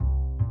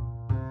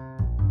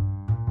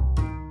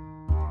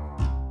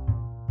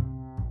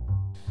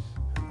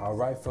All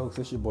right, folks,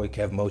 it's your boy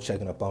Kev Mo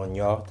checking up on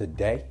y'all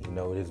today. You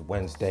know, it is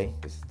Wednesday.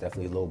 It's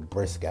definitely a little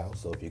brisk out,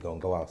 so if you're going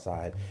to go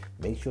outside,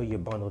 make sure you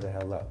bundle the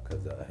hell up,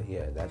 because,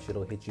 that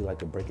shit'll hit you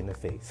like a brick in the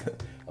face.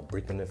 A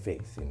brick in the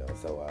face, you know.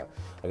 So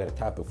I got a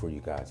topic for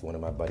you guys. One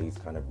of my buddies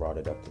kind of brought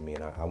it up to me,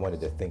 and I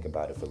wanted to think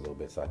about it for a little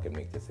bit so I could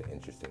make this an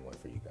interesting one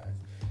for you guys.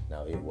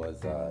 Now, it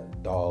was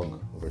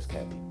dog versus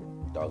cat people.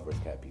 Dog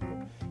versus cat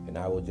people. And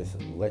I will just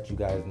let you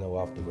guys know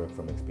off the rip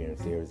from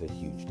experience, there is a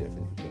huge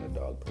difference between a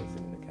dog person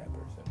and a cat person.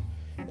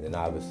 And then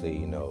obviously,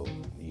 you know,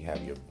 you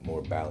have your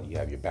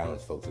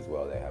balanced folks as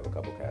well that have a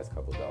couple cats,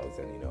 couple dogs,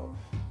 and, you know,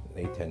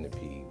 they tend to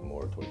be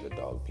more towards the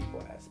dog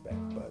people aspect.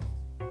 But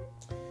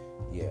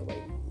yeah,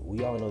 like,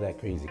 we all know that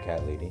crazy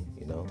cat lady,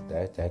 you know,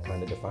 that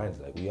kind of defines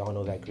it. Like, we all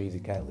know that crazy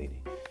cat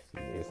lady.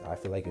 I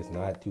feel like it's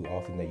not too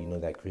often that you know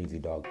that crazy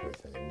dog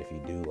person. And if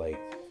you do, like,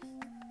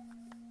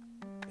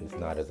 it's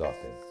not as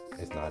often.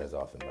 It's not as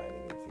often by any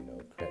means, you know.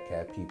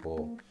 Cat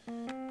people,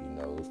 you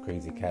know, those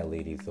crazy cat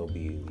ladies, they'll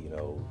be, you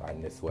know, I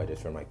knit sweaters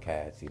for my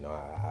cats, you know,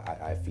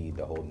 I feed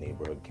the whole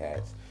neighborhood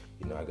cats.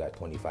 You know, I got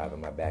 25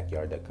 in my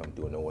backyard that come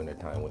through in the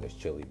wintertime when it's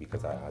chilly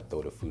because I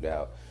throw the food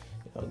out.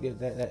 You know,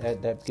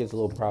 that gets a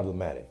little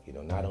problematic, you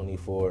know, not only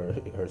for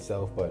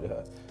herself,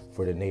 but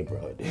for the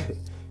neighborhood.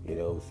 You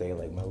know, say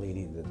like my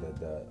lady,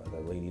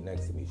 the lady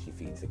next to me, she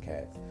feeds the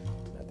cats.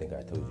 I think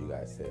I told you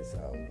guys this,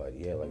 but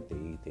yeah, like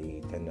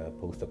they tend to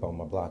post up on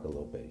my block a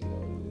little bit, you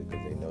know,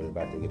 because they know they're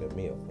about to get a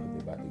meal, or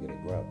they're about to get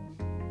a grub.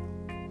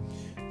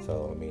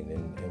 So, I mean,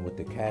 and with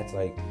the cats,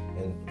 like,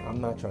 and I'm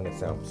not trying to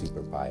sound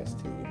super biased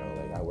too, you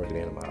know, like I work at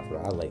an animal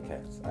hospital, I like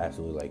cats, I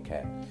absolutely like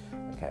cats.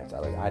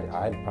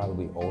 I'd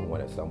probably own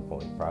one at some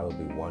point,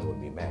 probably one would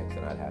be max,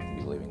 and I'd have to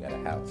be living at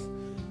a house,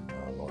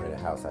 or in a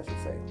house, I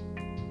should say.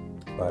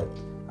 But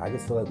I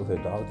just feel like with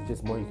a dog, there's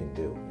just more you can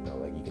do. You know,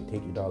 like you can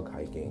take your dog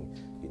hiking.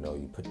 You know,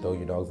 throw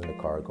your dogs in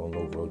the car, go on a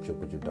little road trip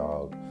with your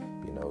dog.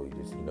 You know, you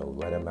just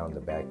let them out in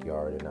the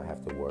backyard and not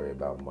have to worry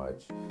about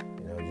much.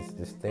 You know,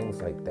 just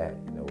things like that.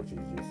 You know, which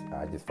is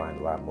I just find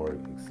a lot more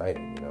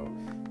exciting. You know,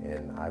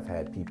 and I've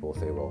had people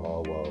say,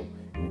 well,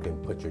 you can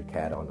put your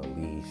cat on a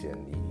leash,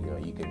 and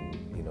you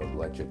can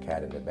let your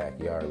cat in the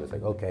backyard. It's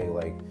like, okay,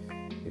 like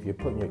if you're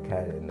putting your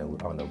cat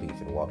on the leash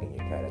and walking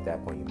your cat, at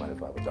that point you might as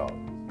well have a dog.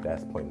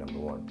 That's point number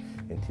one.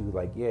 And two,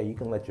 like, yeah, you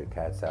can let your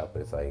cats out,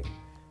 but it's like,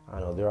 I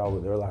don't know,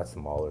 they're a lot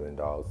smaller than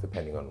dogs,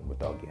 depending on what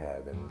dog you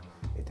have, and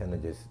they tend to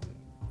just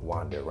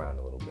wander around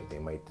a little bit. They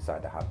might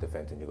decide to hop the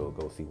fence and you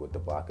go see what the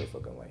block is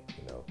looking like,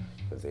 you know,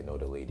 because they know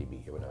the lady be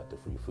giving out the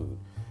free food,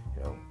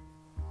 you know.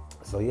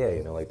 So yeah,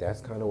 you know, like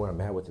that's kind of where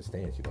I'm at with the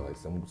stance, you know, like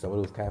some of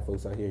those cat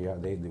folks out here, yeah,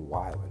 they're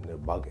wild and they're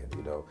bugging,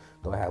 you know.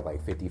 They'll have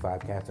like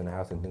 55 cats in the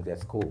house and think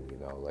that's cool, you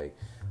know. Like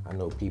I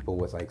know people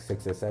with like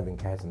 6 or 7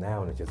 cats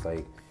now, and it's just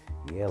like,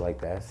 yeah, like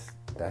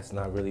that's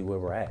not really where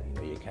we're at. You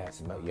know,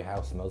 your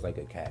house smells like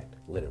a cat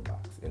litter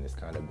box, and it's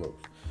kind of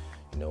gross.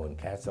 You know, and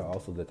cats are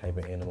also the type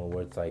of animal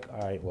where it's like,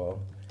 all right,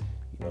 well,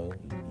 you know,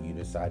 you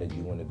decided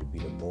you wanted to be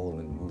the bull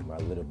and move my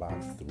litter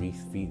box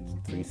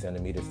 3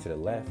 centimeters to the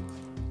left.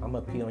 I'm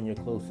gonna pee on your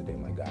clothes today,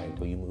 my guy,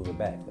 until you move it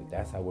back. Like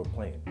that's how we're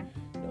playing.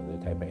 You know,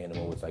 the type of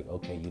animal was like,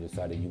 okay, you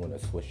decided you want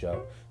to switch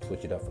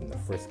it up from the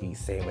frisky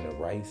salmon and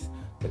rice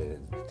to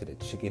the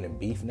chicken and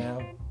beef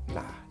now.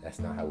 Nah, that's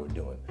not how we're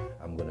doing.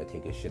 I'm gonna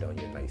take a shit on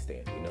your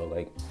nightstand. You know,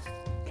 like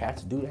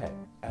cats do that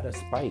out of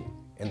spite,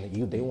 and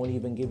they won't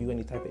even give you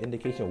any type of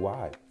indication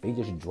why. They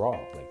just draw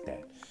like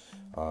that.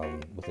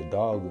 With a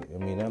dog, I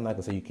mean, I'm not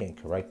gonna say you can't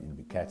correct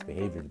the cat's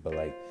behaviors, but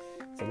like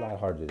it's a lot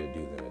harder to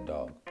do than a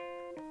dog.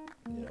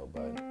 You know,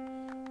 but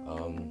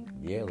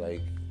yeah,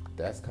 like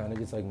that's kind of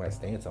just like my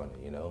stance on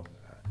it. You know,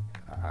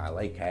 I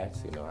like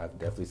cats. You know, I've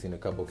definitely seen a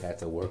couple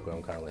cats at work where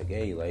I'm kind of like,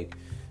 hey, like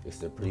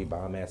it's a pretty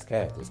bomb-ass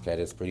cat. This cat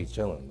is pretty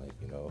chilling, like,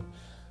 you know.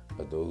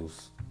 But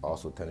those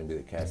also tend to be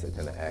the cats that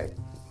tend to act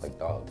like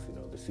dogs, you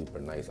know, the super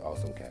nice,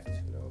 awesome cats,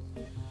 you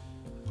know.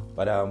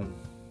 But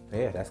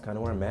yeah, that's kind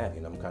of where I'm at.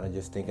 You know, I'm kind of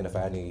just thinking if I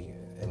had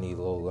any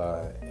little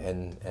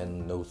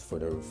end notes for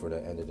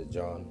the end of the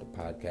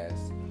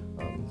podcast.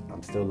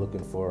 I'm still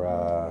looking for.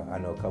 I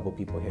know a couple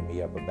people hit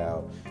me up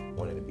about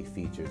wanting to be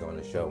features on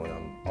the show, and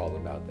I'm all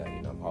about that.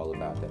 You know, I'm all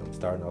about that. I'm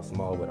starting off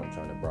small, but I'm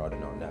trying to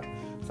broaden on that.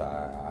 So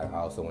I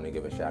also want to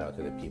give a shout out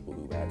to the people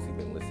who've actually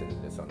been listening to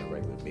this on a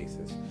regular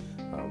basis.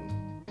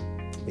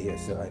 But yeah,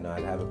 so I know I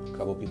have a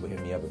couple people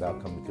hit me up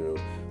about coming through.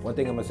 One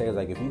thing I'm gonna say is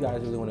like, if you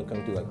guys really want to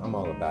come through, like I'm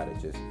all about it.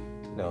 Just,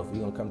 you know, if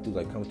you're gonna come through,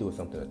 like come through with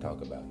something to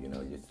talk about. You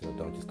know, just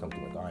don't just come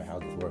through like, all right,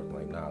 how's this working?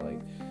 Like, nah, like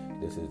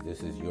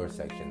this is your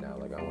section now.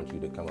 Like I want you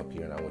to come up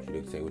here and I want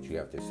you to say what you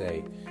have to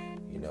say.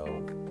 You know,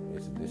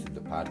 this is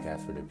the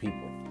podcast for the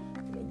people.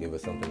 You know, give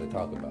us something to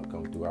talk about.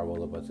 Come through our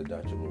roll up us a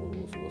Dutch and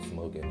we'll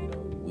smoke and, you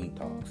know, weed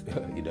talks.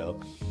 You know,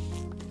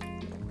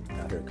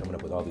 out here coming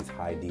up with all these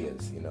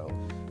ideas. You know,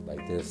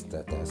 like this.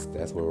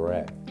 That's where we're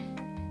at.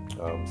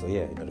 So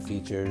yeah, you know, the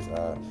features,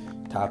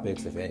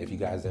 topics. If you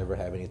guys ever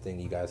have anything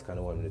you guys kind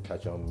of want me to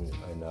touch on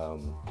and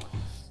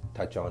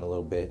touch on a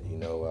little bit, you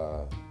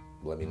know,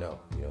 let me know.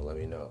 You know, let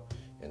me know.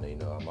 And you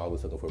know, I'm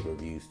always looking for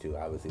reviews too.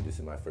 Obviously, this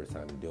is my first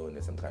time doing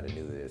this. I'm kind of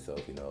new to this, so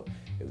if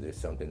there's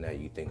something that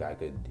you think I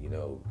could,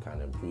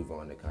 kind of improve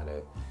on to kind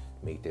of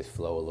make this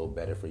flow a little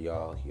better for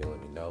y'all, you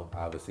let me know.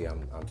 Obviously,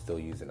 I'm still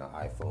using the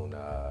iPhone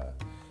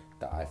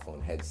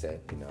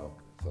headset,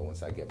 So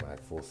once I get my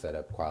full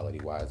setup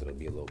quality-wise, it'll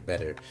be a little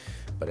better.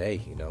 But hey,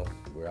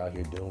 we're out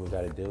here doing what we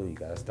got to do. You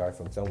got to start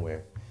from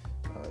somewhere.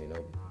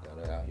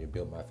 Gotta out here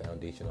build my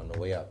foundation on the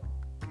way up.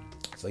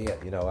 So yeah,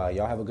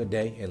 y'all have a good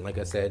day. And like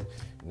I said,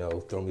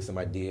 throw me some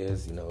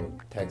ideas,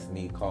 text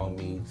me, call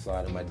me,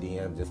 slide in my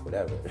DM, just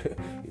whatever.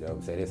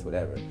 Say this,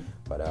 whatever.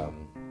 But all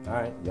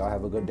right, y'all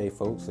have a good day,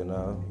 folks. And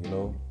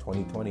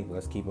 2020,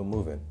 let's keep it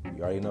moving.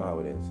 You already know how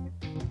it is.